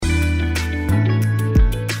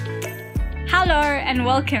and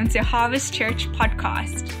welcome to Harvest Church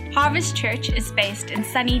podcast. Harvest Church is based in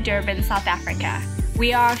sunny Durban, South Africa.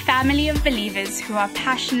 We are a family of believers who are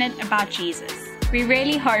passionate about Jesus. We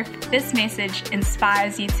really hope this message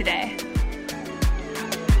inspires you today.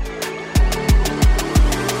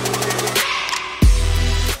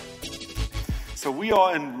 So we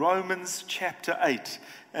are in Romans chapter 8,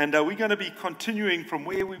 and we're going to be continuing from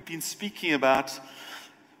where we've been speaking about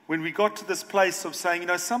when we got to this place of saying,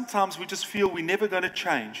 sometimes we just feel we're never going to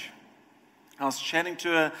change. I was chatting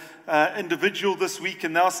to an individual this week,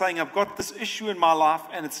 and they were saying, I've got this issue in my life,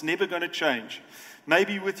 and it's never going to change.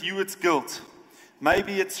 Maybe with you it's guilt.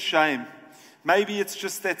 Maybe it's shame. Maybe it's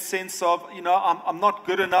just that sense of, I'm not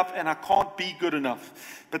good enough and I can't be good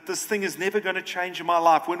enough. But this thing is never going to change in my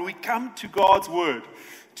life. When we come to God's word,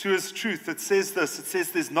 to His truth, it says this. It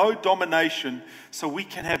says there's no domination, so we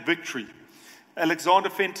can have victory. Alexander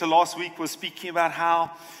Fenter last week was speaking about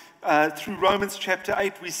how through Romans chapter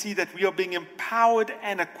 8, we see that we are being empowered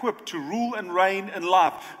and equipped to rule and reign in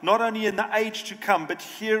life, not only in the age to come, but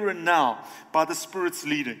here and now, by the Spirit's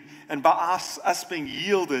leading, and by us being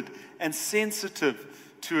yielded and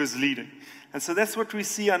sensitive to His leading. And so that's what we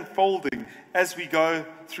see unfolding as we go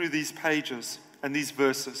through these pages and these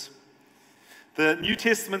verses. The New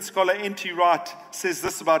Testament scholar N.T. Wright says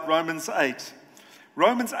this about Romans 8.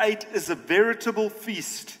 Romans 8 is a veritable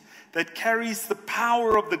feast that carries the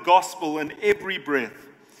power of the gospel in every breath.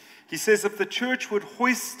 He says if the church would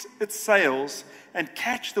hoist its sails and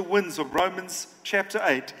catch the winds of Romans chapter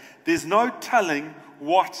 8, there's no telling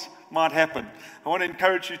what might happen. I want to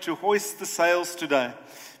encourage you to hoist the sails today,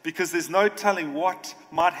 because there's no telling what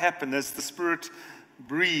might happen as the Spirit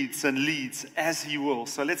breathes and leads as He will.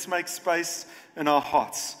 So let's make space in our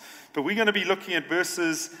hearts. But we're going to be looking at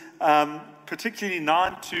verses particularly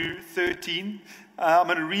 9 to 13. I'm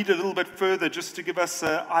going to read a little bit further just to give us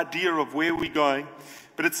an idea of where we're going.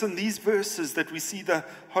 But it's in these verses that we see the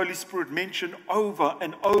Holy Spirit mentioned over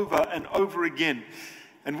and over and over again.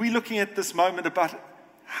 And we're looking at this moment about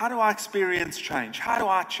how do I experience change? How do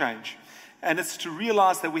I change? And it's to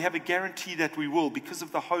realize that we have a guarantee that we will because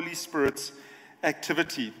of the Holy Spirit's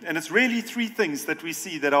activity. And it's really three things that we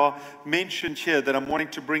see that are mentioned here that I'm wanting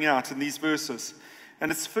to bring out in these verses.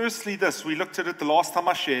 And it's firstly this, we looked at it the last time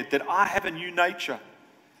I shared, that I have a new nature.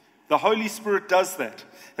 The Holy Spirit does that.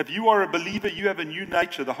 If you are a believer, you have a new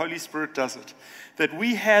nature. The Holy Spirit does it. That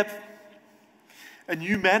we have a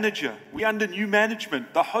new manager. We're under new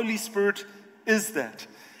management. The Holy Spirit is that.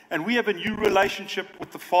 And we have a new relationship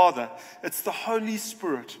with the Father. It's the Holy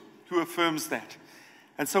Spirit who affirms that.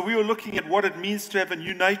 And so we were looking at what it means to have a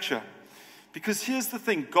new nature. Because here's the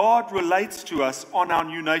thing, God relates to us on our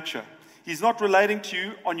new nature. He's not relating to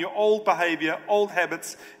you on your old behavior, old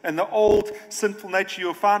habits, and the old sinful nature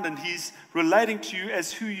you'll find. And He's relating to you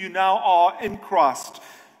as who you now are in Christ,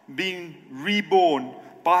 being reborn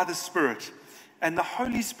by the Spirit. And the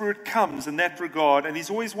Holy Spirit comes in that regard, and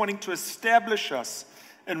He's always wanting to establish us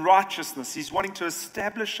in righteousness. He's wanting to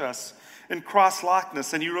establish us in Christ's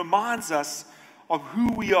likeness, and He reminds us of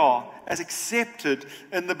who we are as accepted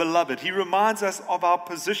in the beloved. He reminds us of our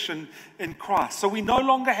position in Christ. So we no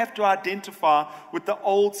longer have to identify with the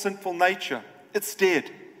old sinful nature. It's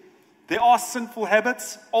dead. There are sinful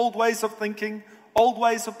habits, old ways of thinking, old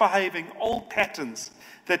ways of behaving, old patterns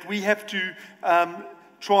that we have to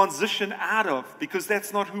transition out of, because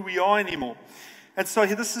that's not who we are anymore. And so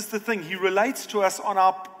this is the thing. He relates to us on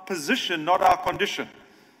our position, not our condition.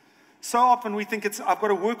 So often we think I've got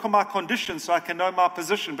to work on my condition so I can know my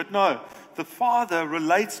position. But no, the Father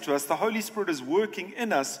relates to us. The Holy Spirit is working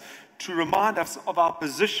in us to remind us of our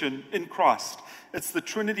position in Christ. It's the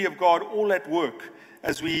Trinity of God all at work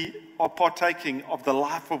as we are partaking of the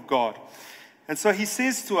life of God. And so He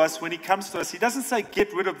says to us, when He comes to us, He doesn't say,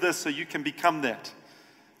 get rid of this so you can become that.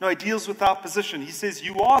 No, He deals with our position. He says,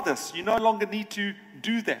 you are this. You no longer need to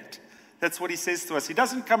do that. That's what He says to us. He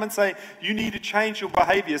doesn't come and say, you need to change your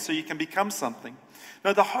behavior so you can become something.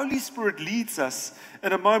 No, the Holy Spirit leads us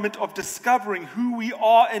in a moment of discovering who we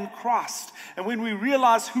are in Christ. And when we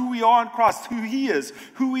realize who we are in Christ, who He is,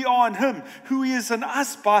 who we are in Him, who He is in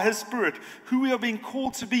us by His Spirit, who we are being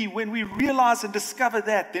called to be, when we realize and discover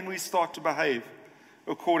that, then we start to behave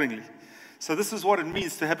accordingly. So this is what it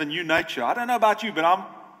means to have a new nature. I don't know about you, but I'm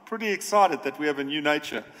pretty excited that we have a new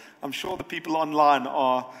nature. I'm sure the people online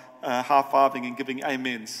are high-fiving and giving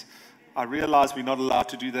amens. I realize we're not allowed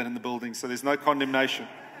to do that in the building, so there's no condemnation.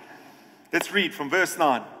 Let's read from verse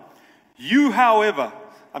 9. You, however,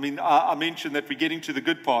 I mentioned that we're getting to the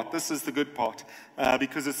good part. This is the good part,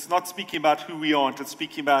 because it's not speaking about who we aren't, it's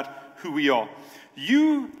speaking about who we are.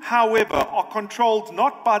 You, however, are controlled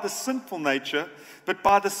not by the sinful nature, but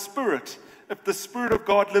by the Spirit, if the Spirit of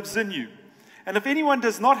God lives in you. And if anyone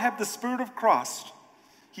does not have the Spirit of Christ,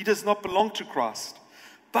 he does not belong to Christ.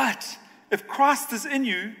 But if Christ is in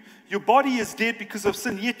you, your body is dead because of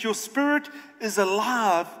sin, yet your spirit is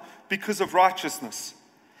alive because of righteousness.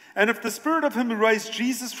 And if the Spirit of him who raised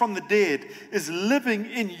Jesus from the dead is living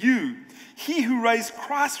in you, he who raised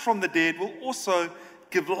Christ from the dead will also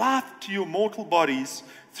give life to your mortal bodies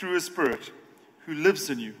through his Spirit who lives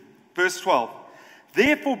in you. Verse 12.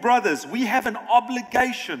 Therefore, brothers, we have an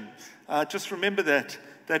obligation. Just remember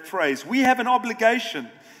that phrase. We have an obligation,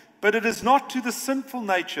 but it is not to the sinful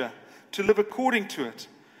nature to live according to it.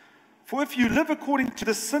 For if you live according to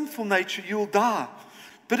the sinful nature, you will die.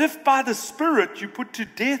 But if by the Spirit you put to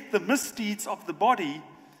death the misdeeds of the body,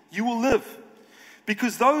 you will live.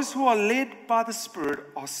 Because those who are led by the Spirit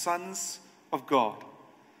are sons of God.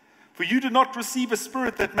 For you did not receive a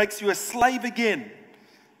spirit that makes you a slave again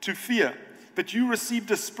to fear, but you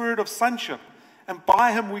received a spirit of sonship, and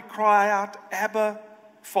by him we cry out, Abba,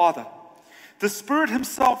 Father. The Spirit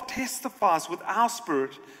himself testifies with our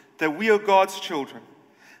spirit that we are God's children.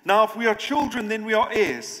 Now, if we are children, then we are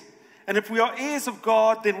heirs. And if we are heirs of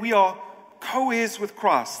God, then we are co-heirs with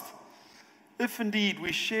Christ. If indeed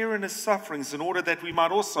we share in his sufferings, in order that we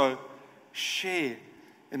might also share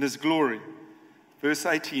in his glory. Verse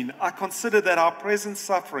 18, I consider that our present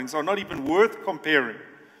sufferings are not even worth comparing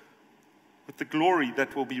with the glory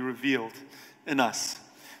that will be revealed in us.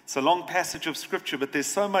 It's a long passage of Scripture, but there's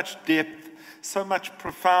so much depth, so much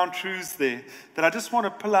profound truths there, that I just want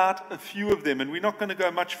to pull out a few of them. And we're not going to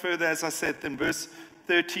go much further, as I said, than verse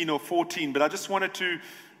 13 or 14, but I just wanted to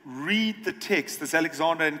read the text as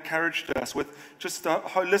Alexander encouraged us with just a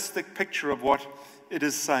holistic picture of what it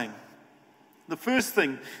is saying. The first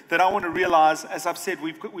thing that I want to realize, as I've said,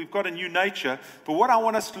 we've got a new nature, but what I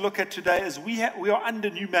want us to look at today is we are under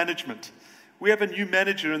new management. We have a new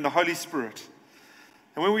manager in the Holy Spirit.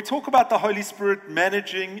 And when we talk about the Holy Spirit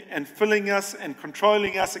managing and filling us and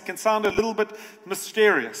controlling us, it can sound a little bit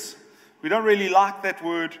mysterious. We don't really like that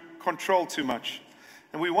word control too much.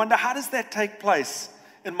 And we wonder, how does that take place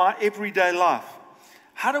in my everyday life?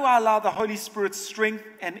 How do I allow the Holy Spirit's strength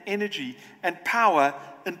and energy and power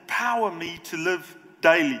empower me to live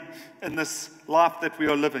daily in this life that we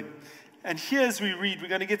are living? And here as we read, we're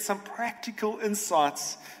going to get some practical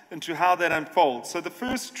insights into how that unfolds. So the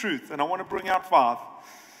first truth, and I want to bring out 5.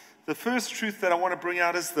 The first truth that I want to bring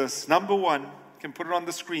out is this. Number 1, you can put it on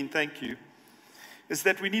the screen, thank you, is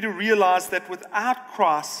that we need to realize that without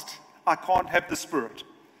Christ, I can't have the Spirit.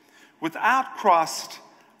 Without Christ,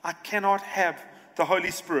 I cannot have the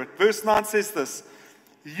Holy Spirit. Verse 9 says this,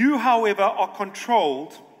 you, however, are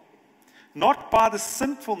controlled not by the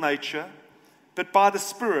sinful nature, but by the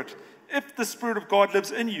Spirit, if the Spirit of God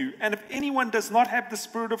lives in you. And if anyone does not have the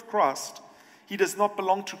Spirit of Christ, he does not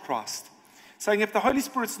belong to Christ. Saying if the Holy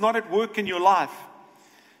Spirit's not at work in your life,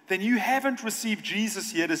 then you haven't received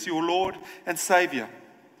Jesus yet as your Lord and Savior.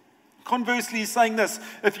 Conversely, he's saying this,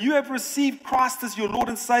 if you have received Christ as your Lord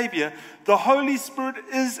and Savior, the Holy Spirit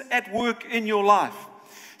is at work in your life.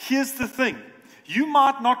 Here's the thing, you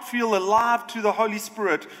might not feel alive to the Holy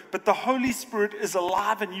Spirit, but the Holy Spirit is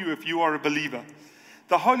alive in you if you are a believer.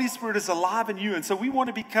 The Holy Spirit is alive in you, and so we want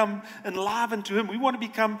to become enlivened to Him. We want to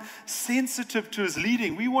become sensitive to His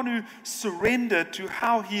leading. We want to surrender to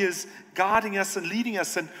how He is guiding us and leading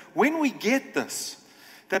us. And when we get this,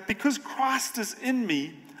 that because Christ is in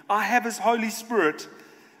me, I have His Holy Spirit,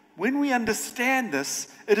 when we understand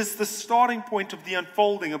this, it is the starting point of the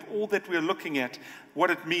unfolding of all that we are looking at,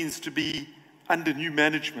 what it means to be under new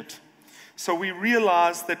management. So we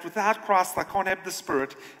realize that without Christ, I can't have the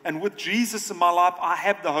Spirit. And with Jesus in my life, I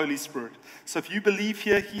have the Holy Spirit. So if you believe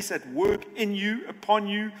here, He's at work in you, upon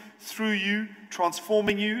you, through you,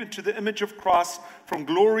 transforming you into the image of Christ from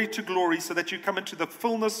glory to glory so that you come into the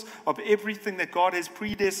fullness of everything that God has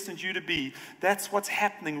predestined you to be. That's what's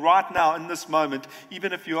happening right now in this moment,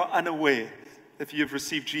 even if you are unaware, if you have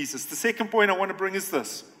received Jesus. The second point I want to bring is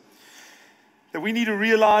this, that we need to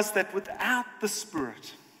realize that without the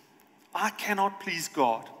Spirit, I cannot please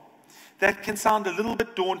God. That can sound a little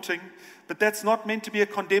bit daunting, but that's not meant to be a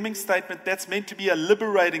condemning statement. That's meant to be a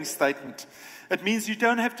liberating statement. It means you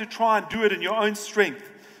don't have to try and do it in your own strength.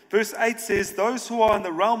 Verse 8 says, those who are in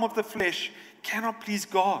the realm of the flesh cannot please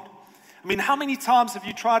God. I mean, how many times have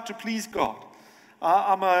you tried to please God?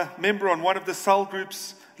 I'm a member on one of the cell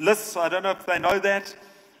groups lists. I don't know if they know that,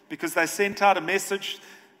 because they sent out a message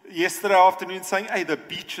yesterday afternoon saying, hey, the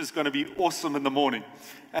beach is going to be awesome in the morning.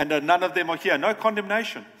 And none of them are here. No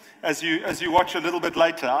condemnation. As you watch a little bit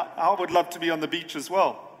later, I would love to be on the beach as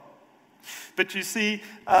well. But you see,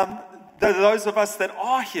 those of us that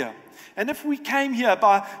are here. And if we came here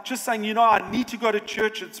by just saying, I need to go to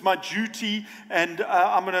church, it's my duty, and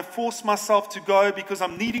I'm going to force myself to go because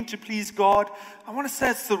I'm needing to please God, I want to say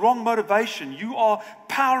it's the wrong motivation. You are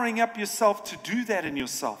powering up yourself to do that in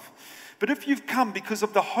yourself. But if you've come because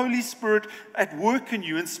of the Holy Spirit at work in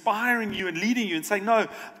you, inspiring you and leading you and saying, no,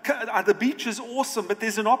 the beach is awesome, but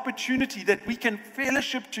there's an opportunity that we can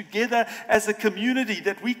fellowship together as a community,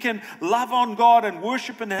 that we can love on God and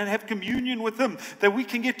worship and have communion with Him, that we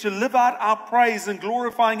can get to live out our praise and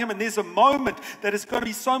glorifying Him. And there's a moment that is going to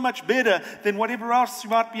be so much better than whatever else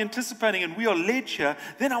you might be anticipating, and we are led here,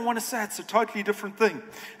 then I want to say it's a totally different thing.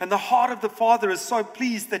 And the heart of the Father is so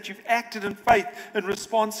pleased that you've acted in faith in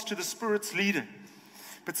response to the Spirit's leading.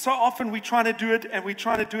 But so often we try to do it, and we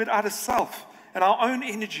try to do it out of self and our own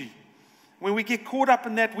energy. When we get caught up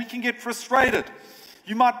in that, we can get frustrated.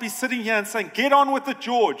 You might be sitting here and saying, get on with it,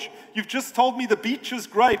 George. You've just told me the beach is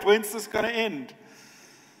great. When's this going to end?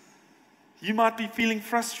 You might be feeling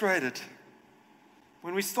frustrated.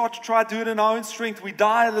 When we start to try to do it in our own strength, we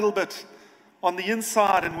die a little bit on the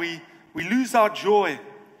inside, and we lose our joy.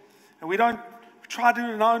 And we don't try to do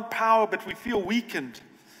it in our own power, but we feel weakened.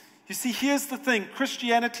 You see, here's the thing.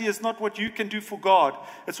 Christianity is not what you can do for God.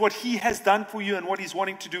 It's what He has done for you and what He's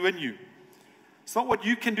wanting to do in you. It's not what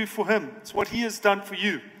you can do for Him. It's what He has done for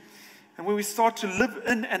you. And when we start to live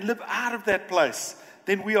in and live out of that place,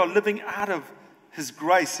 then we are living out of His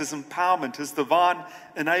grace, His empowerment, His divine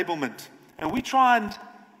enablement. And we try and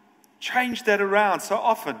change that around so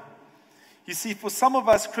often. You see, for some of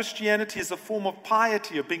us, Christianity is a form of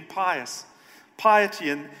piety, of being pious. Piety,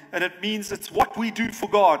 and it means it's what we do for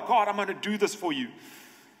God. God, I'm going to do this for you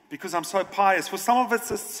because I'm so pious. For some of us,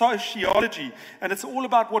 it's sociology, and it's all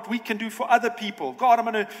about what we can do for other people. God, I'm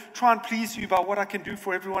going to try and please you by what I can do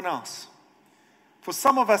for everyone else. For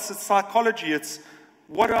some of us, it's psychology. It's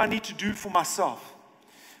what do I need to do for myself?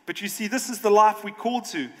 But you see, this is the life we call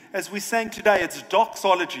to. As we sang today, it's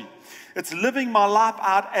doxology. It's living my life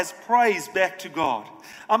out as praise back to God.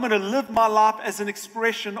 I'm going to live my life as an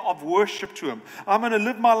expression of worship to Him. I'm going to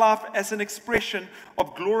live my life as an expression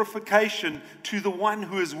of glorification to the one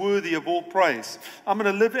who is worthy of all praise. I'm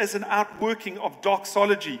going to live as an outworking of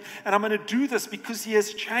doxology. And I'm going to do this because He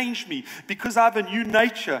has changed me, because I have a new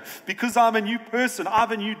nature, because I'm a new person, I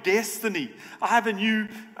have a new destiny, I have a new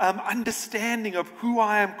understanding of who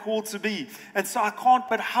I am called to be. And so I can't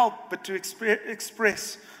but help but to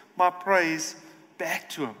express my praise back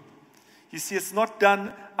to Him. You see, it's not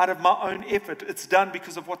done out of my own effort. It's done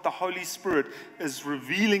because of what the Holy Spirit is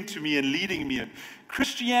revealing to me and leading me in.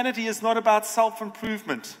 Christianity is not about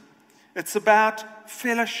self-improvement. It's about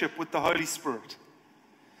fellowship with the Holy Spirit.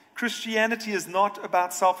 Christianity is not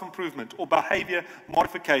about self-improvement or behavior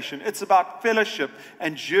modification. It's about fellowship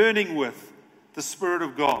and journeying with the Spirit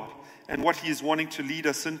of God and what He is wanting to lead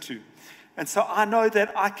us into. And so I know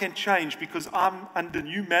that I can change because I'm under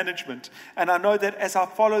new management. And I know that as I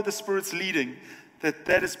follow the Spirit's leading,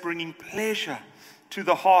 that is bringing pleasure to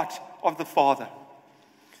the heart of the Father.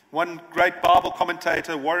 One great Bible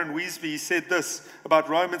commentator, Warren Wiersbe, said this about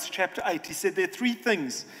Romans chapter 8. He said there are three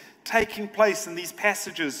things taking place in these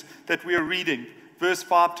passages that we are reading, verse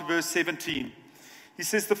 5 to verse 17. He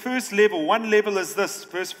says the first level, one level is this,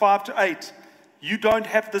 verse 5 to 8. You don't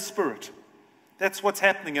have the Spirit. That's what's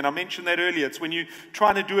happening, and I mentioned that earlier. It's when you're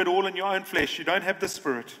trying to do it all in your own flesh. You don't have the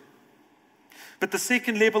Spirit. But the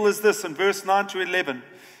second level is this, in verse 9 to 11.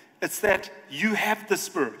 It's that you have the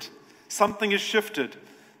Spirit. Something has shifted.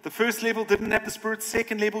 The first level didn't have the Spirit.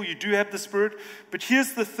 Second level, you do have the Spirit. But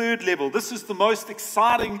here's the third level. This is the most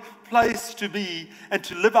exciting place to be and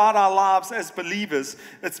to live out our lives as believers.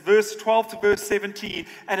 It's verse 12 to verse 17,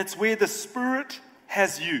 and it's where the Spirit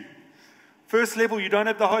has you. First level, you don't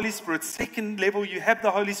have the Holy Spirit. Second level, you have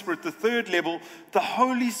the Holy Spirit. The third level, the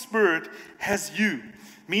Holy Spirit has you,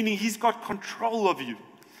 meaning He's got control of you.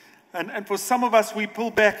 And for some of us, we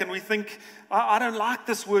pull back and we think, I don't like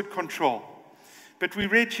this word control. But we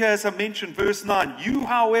read here, as I mentioned, verse 9, you,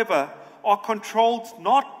 however, are controlled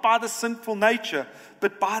not by the sinful nature,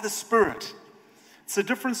 but by the Spirit. It's a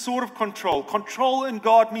different sort of control. Control in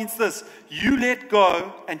God means this: you let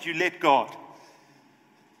go and you let God.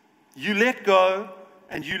 You let go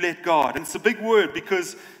and you let God. And it's a big word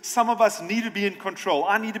because some of us need to be in control.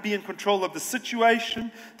 I need to be in control of the situation,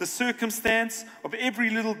 the circumstance, of every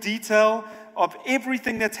little detail, of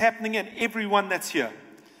everything that's happening and everyone that's here.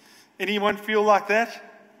 Anyone feel like that?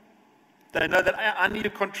 They know that I need to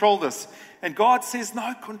control this. And God says,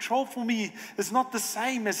 no, control for me is not the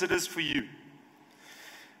same as it is for you.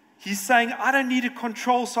 He's saying, I don't need to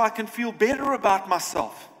control so I can feel better about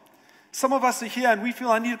myself. Some of us are here and we feel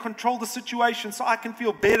I need to control the situation so I can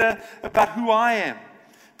feel better about who I am.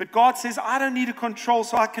 But God says, I don't need to control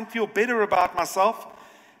so I can feel better about myself.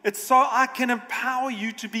 It's so I can empower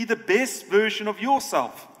you to be the best version of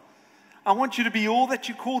yourself. I want you to be all that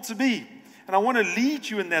you're called to be. And I want to lead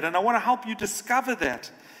you in that, and I want to help you discover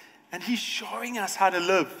that. And He's showing us how to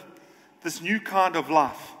live this new kind of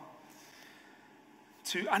life.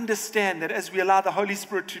 To understand that as we allow the Holy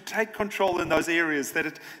Spirit to take control in those areas,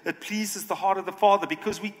 that it pleases the heart of the Father,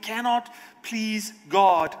 because we cannot please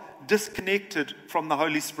God disconnected from the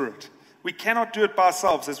Holy Spirit. We cannot do it by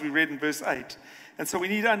ourselves, as we read in verse 8. And so we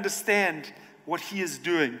need to understand what He is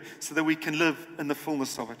doing so that we can live in the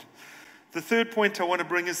fullness of it. The third point I want to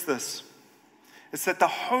bring is this. It's that the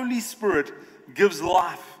Holy Spirit gives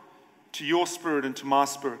life to your spirit and to my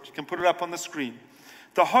spirit. You can put it up on the screen.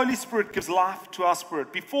 The Holy Spirit gives life to our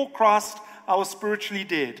spirit. Before Christ, I was spiritually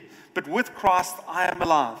dead, but with Christ, I am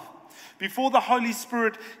alive. Before the Holy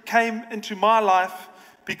Spirit came into my life,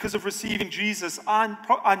 because of receiving Jesus,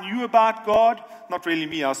 I knew about God. Not really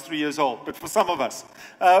me, I was 3 years old, but for some of us.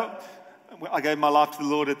 I gave my life to the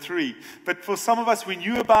Lord at 3. But for some of us, we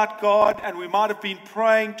knew about God, and we might have been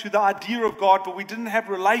praying to the idea of God, but we didn't have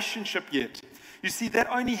relationship yet. You see, that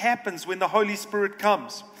only happens when the Holy Spirit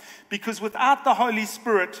comes. Because without the Holy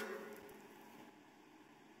Spirit,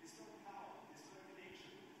 there's no power, there's no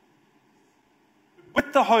connection. But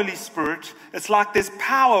with the Holy Spirit, it's like there's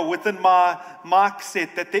power within my mic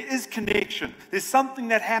set, that there is connection. There's something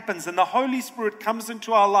that happens, and the Holy Spirit comes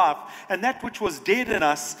into our life, and that which was dead in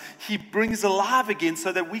us, He brings alive again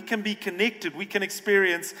so that we can be connected, we can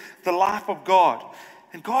experience the life of God.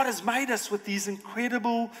 And God has made us with these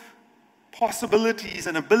incredible possibilities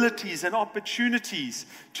and abilities and opportunities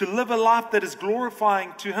to live a life that is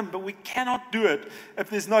glorifying to Him, but we cannot do it if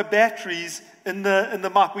there's no batteries in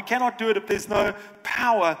the mic. We cannot do it if there's no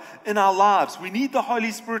power in our lives. We need the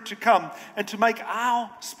Holy Spirit to come and to make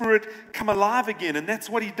our spirit come alive again, and that's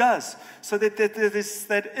what He does, so that there's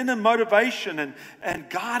that inner motivation and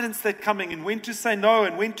guidance that coming, and when to say no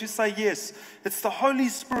and when to say yes. It's the Holy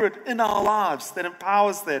Spirit in our lives that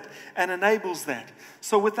empowers that and enables that.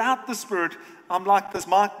 So without the Spirit, I'm like this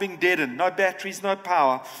mic being deadened, no batteries, no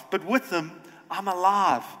power, but with Him, I'm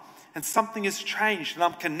alive. And something has changed, and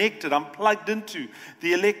I'm connected. I'm plugged into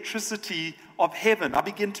the electricity of heaven. I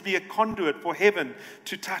begin to be a conduit for heaven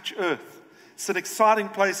to touch earth. It's an exciting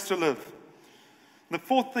place to live. And the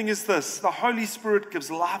fourth thing is this: the Holy Spirit gives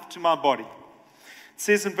life to my body. It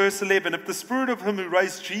says in verse 11, if the Spirit of Him who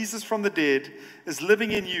raised Jesus from the dead is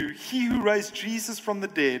living in you, He who raised Jesus from the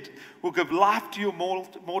dead will give life to your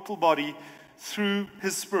mortal body through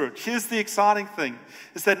His Spirit. Here's the exciting thing,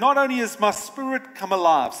 is that not only has my spirit come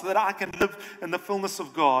alive so that I can live in the fullness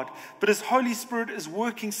of God, but His Holy Spirit is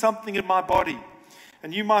working something in my body.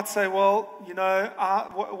 And you might say, well,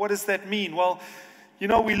 what does that mean? Well,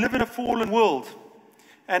 we live in a fallen world.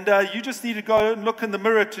 And you just need to go and look in the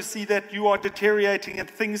mirror to see that you are deteriorating and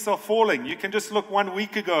things are falling. You can just look 1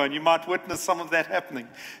 week ago and you might witness some of that happening.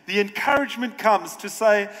 The encouragement comes to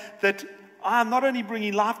say that I'm not only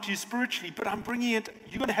bringing life to you spiritually, but I'm bringing it,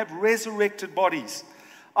 you're going to have resurrected bodies.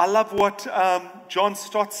 I love what John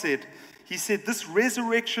Stott said. He said, this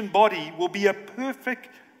resurrection body will be a perfect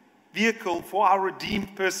vehicle for our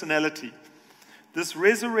redeemed personality. This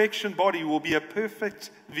resurrection body will be a perfect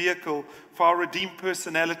vehicle for our redeemed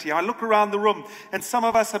personality. I look around the room, and some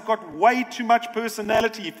of us have got way too much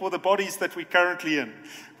personality for the bodies that we're currently in.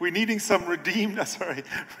 We're needing some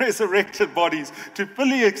resurrected bodies to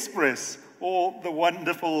fully express all the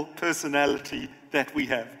wonderful personality that we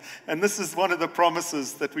have. And this is one of the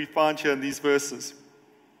promises that we find here in these verses.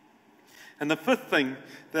 And the fifth thing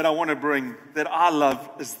that I want to bring, that I love,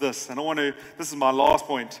 is this. And this is my last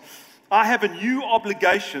point. I have a new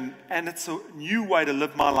obligation, and it's a new way to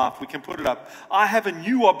live my life. We can put it up. I have a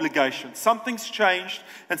new obligation. Something's changed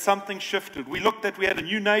and something's shifted. We looked at we had a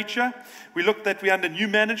new nature. We looked at we're under new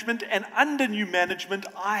management. And under new management,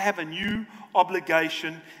 I have a new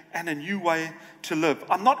obligation and a new way to live.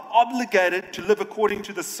 I'm not obligated to live according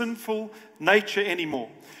to the sinful nature anymore.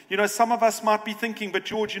 Some of us might be thinking, but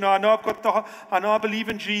George, I know I believe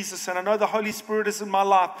in Jesus, and I know the Holy Spirit is in my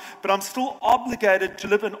life, but I'm still obligated to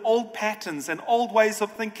live in old patterns and old ways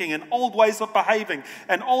of thinking and old ways of behaving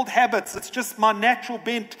and old habits. It's just my natural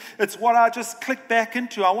bent. It's what I just click back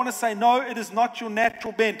into. I want to say, no, it is not your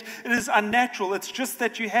natural bent. It is unnatural. It's just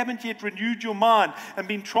that you haven't yet renewed your mind and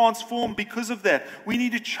been transformed because because of that. We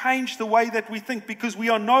need to change the way that we think because we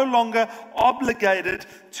are no longer obligated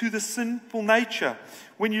to the sinful nature.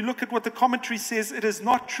 When you look at what the commentary says, it is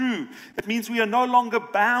not true. It means we are no longer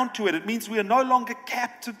bound to it. It means we are no longer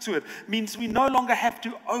captive to it. It means we no longer have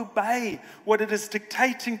to obey what it is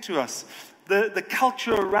dictating to us. The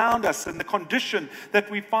culture around us and the condition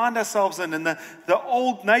that we find ourselves in and the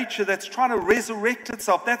old nature that's trying to resurrect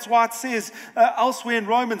itself. That's why it says elsewhere in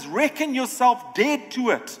Romans, reckon yourself dead to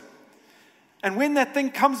it. And when that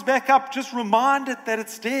thing comes back up, just remind it that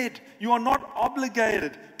it's dead. You are not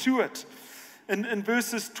obligated to it. In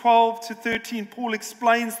verses 12 to 13, Paul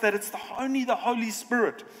explains that it's only the Holy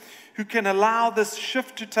Spirit who can allow this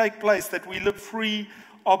shift to take place, that we live free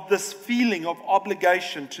of this feeling of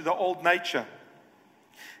obligation to the old nature.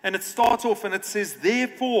 And it starts off and it says,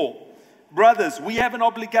 therefore, brothers, we have an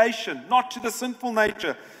obligation, not to the sinful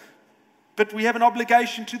nature, but we have an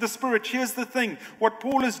obligation to the Spirit. Here's the thing. What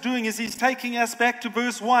Paul is doing is he's taking us back to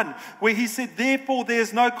verse 1, where he said, therefore there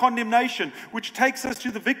is no condemnation, which takes us to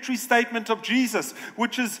the victory statement of Jesus,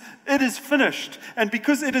 which is, it is finished. And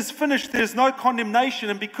because it is finished, there's no condemnation.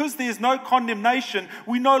 And because there's no condemnation,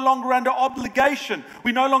 we're no longer under obligation.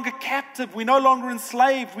 We're no longer captive. We're no longer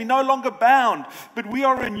enslaved. We're no longer bound. But we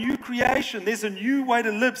are a new creation. There's a new way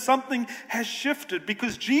to live. Something has shifted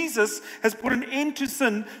because Jesus has put an end to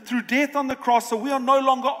sin through death on the cross, so we are no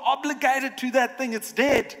longer obligated to that thing. It's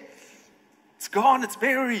dead. It's gone. It's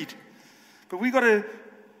buried. But we got to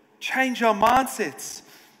change our mindsets.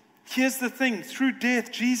 Here's the thing. Through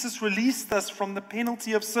death, Jesus released us from the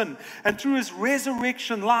penalty of sin. And through his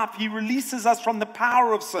resurrection life, he releases us from the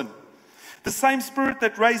power of sin. The same Spirit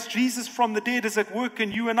that raised Jesus from the dead is at work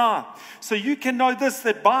in you and I. So you can know this,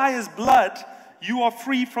 that by his blood, you are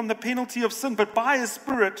free from the penalty of sin, but by his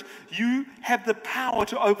Spirit, you have the power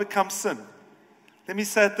to overcome sin. Let me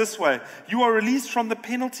say it this way. You are released from the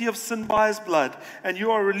penalty of sin by his blood, and you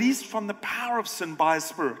are released from the power of sin by his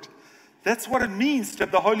Spirit. That's what it means to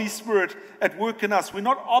have the Holy Spirit at work in us. We're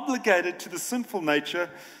not obligated to the sinful nature,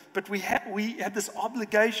 but we have this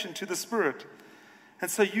obligation to the Spirit. And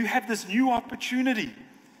so you have this new opportunity,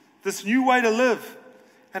 this new way to live,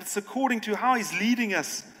 and it's according to how he's leading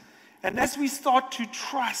us. And as we start to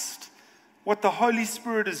trust what the Holy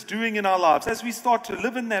Spirit is doing in our lives, as we start to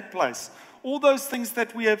live in that place, all those things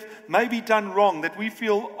that we have maybe done wrong, that we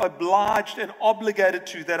feel obliged and obligated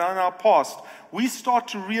to, that are in our past, we start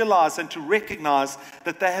to realize and to recognize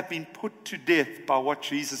that they have been put to death by what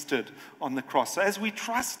Jesus did on the cross. So as we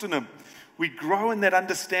trust in him, we grow in that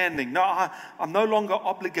understanding. No, I'm no longer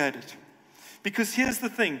obligated. Because here's the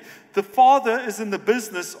thing. The Father is in the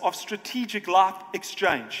business of strategic life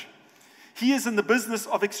exchange. He is in the business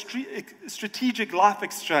of strategic life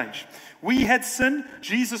exchange. We had sin.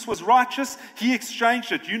 Jesus was righteous. He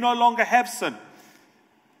exchanged it. You no longer have sin.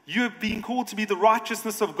 You have been called to be the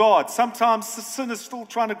righteousness of God. Sometimes sin is still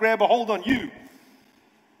trying to grab a hold on you.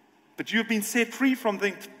 But you have been set free from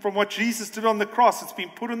what Jesus did on the cross. It's been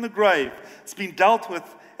put in the grave. It's been dealt with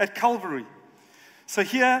at Calvary. So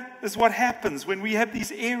here is what happens when we have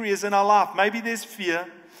these areas in our life. Maybe there's fear.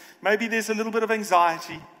 Maybe there's a little bit of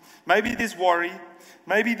anxiety. Maybe there's worry.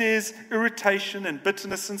 Maybe there's irritation and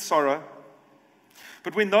bitterness and sorrow.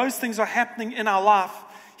 But when those things are happening in our life,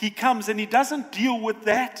 he comes and he doesn't deal with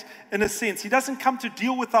that in a sense. He doesn't come to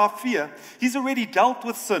deal with our fear. He's already dealt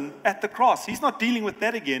with sin at the cross. He's not dealing with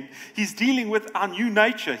that again. He's dealing with our new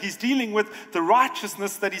nature. He's dealing with the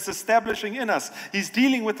righteousness that he's establishing in us. He's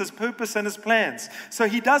dealing with his purpose and his plans. So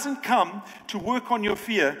he doesn't come to work on your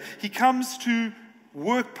fear. He comes to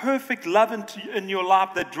work perfect love in your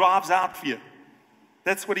life that drives out fear.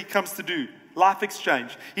 That's what he comes to do. Life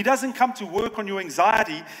exchange. He doesn't come to work on your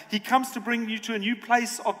anxiety. He comes to bring you to a new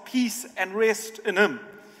place of peace and rest in him.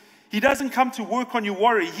 He doesn't come to work on your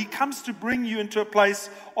worry. He comes to bring you into a place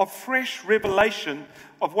of fresh revelation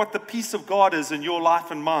of what the peace of God is in your life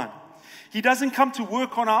and mine. He doesn't come to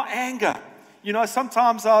work on our anger. You know,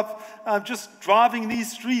 sometimes I'm just driving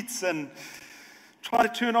these streets and try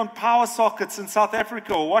to turn on power sockets in South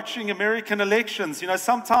Africa or watching American elections. You know,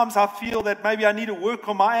 sometimes I feel that maybe I need to work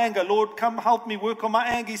on my anger. Lord, come help me work on my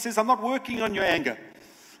anger. He says, I'm not working on your anger.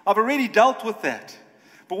 I've already dealt with that.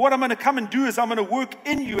 But what I'm going to come and do is I'm going to work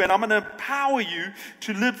in you and I'm going to empower you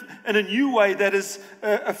to live in a new way that is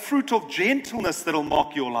a fruit of gentleness that will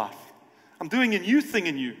mark your life. I'm doing a new thing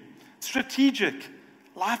in you. Strategic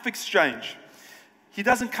life exchange. He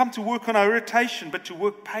doesn't come to work on our irritation, but to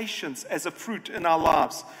work patience as a fruit in our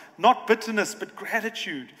lives. Not bitterness, but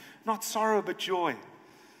gratitude. Not sorrow, but joy.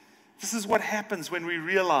 This is what happens when we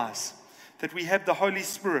realize that we have the Holy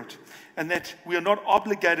Spirit and that we are not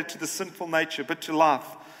obligated to the sinful nature, but to life.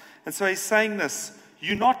 And so he's saying this,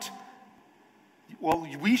 you're not well,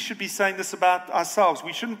 we should be saying this about ourselves.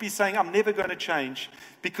 We shouldn't be saying, I'm never going to change,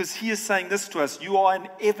 because he is saying this to us: you are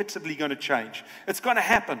inevitably going to change. It's going to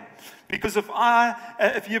happen. Because if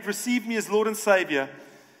you have received me as Lord and Savior,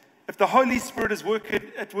 if the Holy Spirit is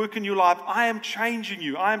at work in your life, I am changing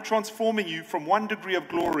you. I am transforming you from one degree of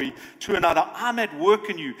glory to another. I'm at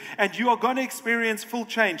work in you, and you are going to experience full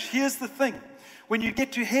change. Here's the thing. When you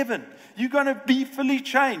get to heaven, you're going to be fully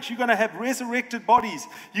changed. You're going to have resurrected bodies.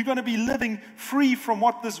 You're going to be living free from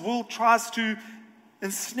what this world tries to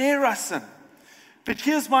ensnare us in. But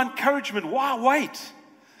here's my encouragement. Why wait?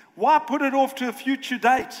 Why put it off to a future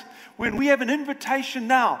date? When we have an invitation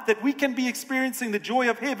now that we can be experiencing the joy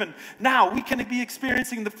of heaven, now we can be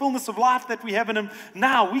experiencing the fullness of life that we have in Him,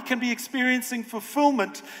 now we can be experiencing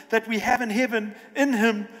fulfillment that we have in heaven in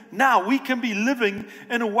Him, now we can be living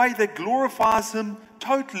in a way that glorifies Him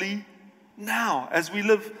totally now, as we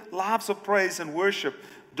live lives of praise and worship,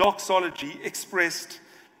 doxology expressed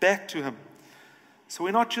back to Him. So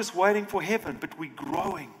we're not just waiting for heaven, but we're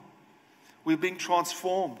growing. We're being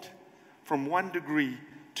transformed from one degree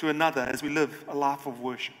to another as we live a life of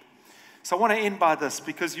worship. So I want to end by this,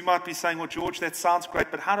 because you might be saying, well, George, that sounds great,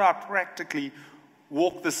 but how do I practically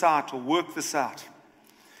walk this out or work this out?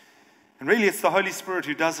 And really, it's the Holy Spirit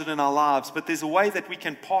who does it in our lives, but there's a way that we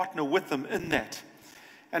can partner with Him in that.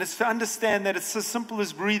 And it's to understand that it's as simple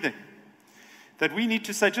as breathing. That we need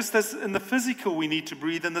to say, just as in the physical we need to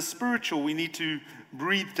breathe, in the spiritual we need to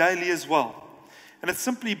breathe daily as well. And it's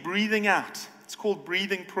simply breathing out. It's called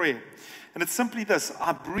breathing prayer. And it's simply this: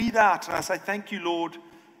 I breathe out and I say, thank you, Lord,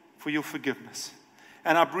 for your forgiveness.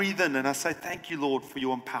 And I breathe in and I say, thank you, Lord, for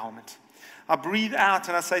your empowerment. I breathe out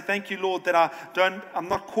and I say, thank you, Lord, that I'm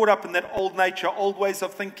not caught up in that old nature, old ways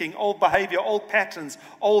of thinking, old behavior, old patterns,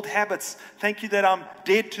 old habits. Thank you that I'm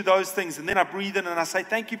dead to those things. And then I breathe in and I say,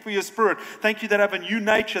 thank you for your Spirit. Thank you that I have a new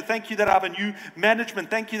nature. Thank you that I have a new management.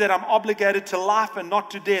 Thank you that I'm obligated to life and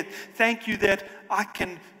not to death. Thank you that I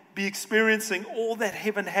can be experiencing all that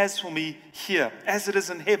heaven has for me here, as it is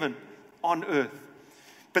in heaven on earth.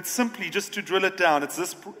 But simply, just to drill it down, it's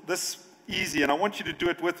this easy, and I want you to do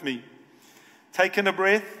it with me. Take in a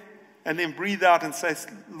breath and then breathe out and say,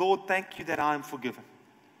 Lord, thank you that I am forgiven.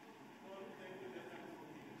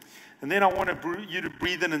 And then I want you to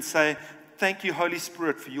breathe in and say, thank you, Holy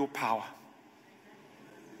Spirit, for your power.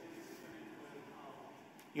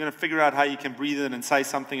 You're going to figure out how you can breathe in and say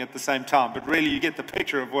something at the same time. But really, you get the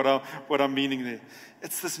picture of what I'm meaning there.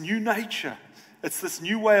 It's this new nature. It's this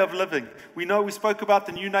new way of living. We spoke about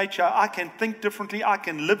the new nature. I can think differently. I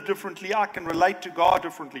can live differently. I can relate to God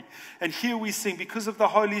differently. And here we sing, because of the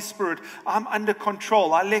Holy Spirit, I'm under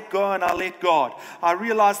control. I let go and I let God. I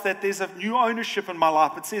realize that there's a new ownership in my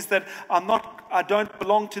life. It says that I don't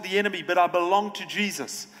belong to the enemy, but I belong to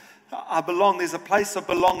Jesus. I belong. There's a place of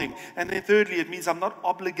belonging. And then thirdly, it means I'm not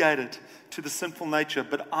obligated to the sinful nature,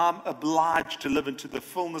 but I'm obliged to live into the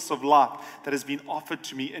fullness of life that has been offered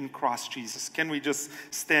to me in Christ Jesus. Can we just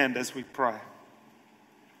stand as we pray?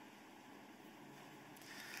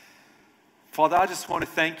 Father, I just want to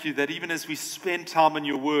thank you that even as we spend time in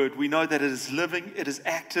your word, we know that it is living, it is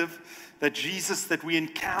active, that Jesus, that we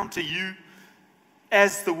encounter you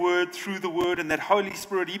as the Word, through the Word, and that Holy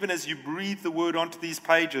Spirit, even as you breathe the Word onto these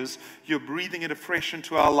pages, you're breathing it afresh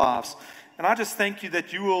into our lives. And I just thank you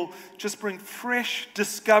that you will just bring fresh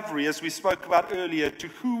discovery, as we spoke about earlier, to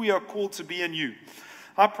who we are called to be in you.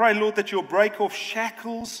 I pray, Lord, that you'll break off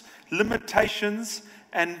shackles, limitations,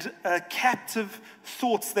 and captive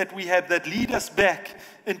thoughts that we have that lead us back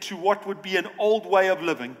into what would be an old way of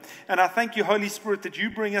living. And I thank you, Holy Spirit, that you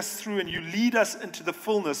bring us through and you lead us into the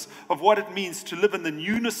fullness of what it means to live in the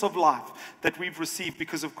newness of life that we've received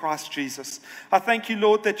because of Christ Jesus. I thank you,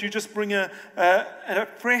 Lord, that you just bring a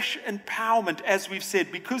fresh empowerment, as we've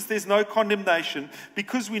said, because there's no condemnation,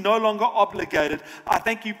 because we're no longer obligated. I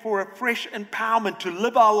thank you for a fresh empowerment to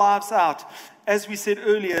live our lives out, as we said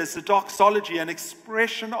earlier, as a doxology, an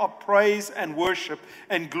expression of praise and worship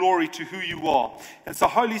and glory to who you are. And so,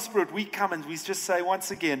 Holy Spirit, we come and we just say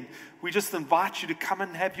once again, we just invite you to come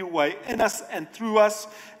and have your way in us and through us.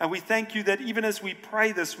 And we thank you that even as we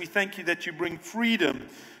pray this, we thank you that you bring freedom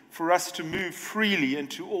for us to move freely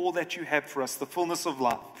into all that you have for us, the fullness of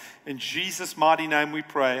life. In Jesus' mighty name we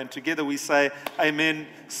pray. And together we say, amen,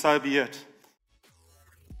 so be it.